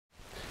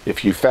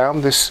If you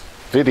found this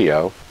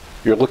video,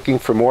 you're looking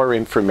for more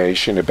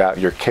information about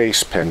your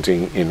case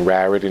pending in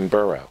Raritan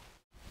Boro.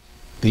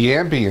 The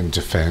Ambien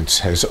defense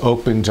has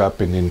opened up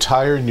an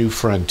entire new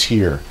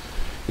frontier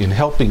in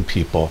helping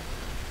people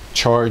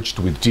charged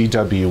with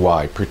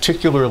DWI,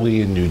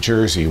 particularly in New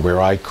Jersey,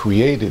 where I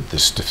created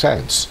this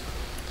defense.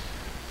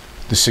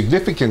 The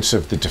significance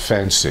of the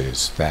defense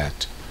is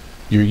that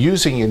you're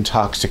using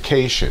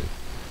intoxication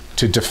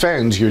to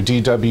defend your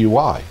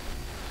DWI.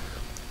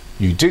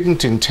 You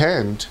didn't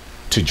intend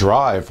to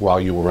drive while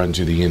you were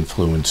under the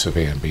influence of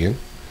Ambien.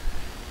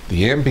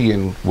 The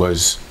Ambien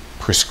was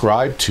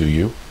prescribed to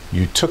you.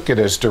 You took it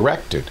as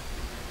directed.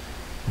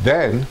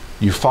 Then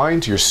you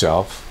find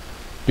yourself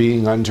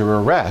being under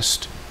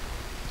arrest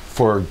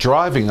for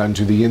driving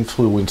under the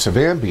influence of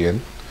Ambien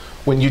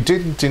when you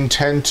didn't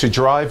intend to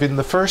drive in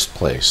the first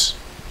place.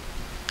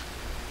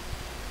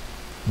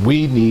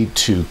 We need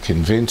to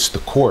convince the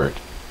court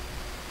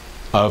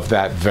of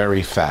that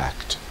very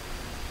fact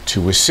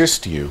to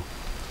assist you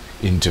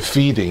in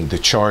defeating the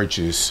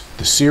charges,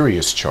 the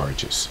serious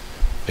charges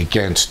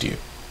against you.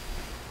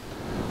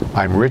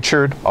 I'm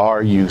Richard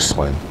R.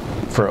 Uslan,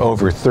 for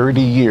over 30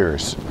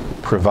 years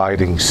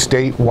providing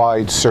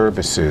statewide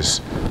services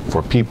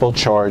for people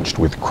charged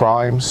with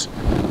crimes,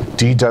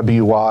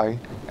 DWI,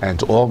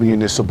 and all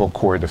municipal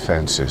court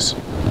offenses.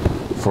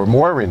 For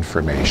more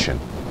information,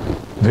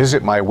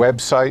 visit my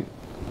website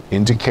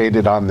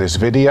indicated on this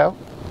video,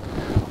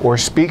 or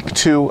speak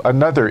to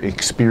another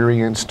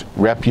experienced,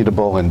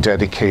 reputable, and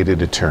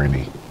dedicated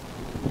attorney.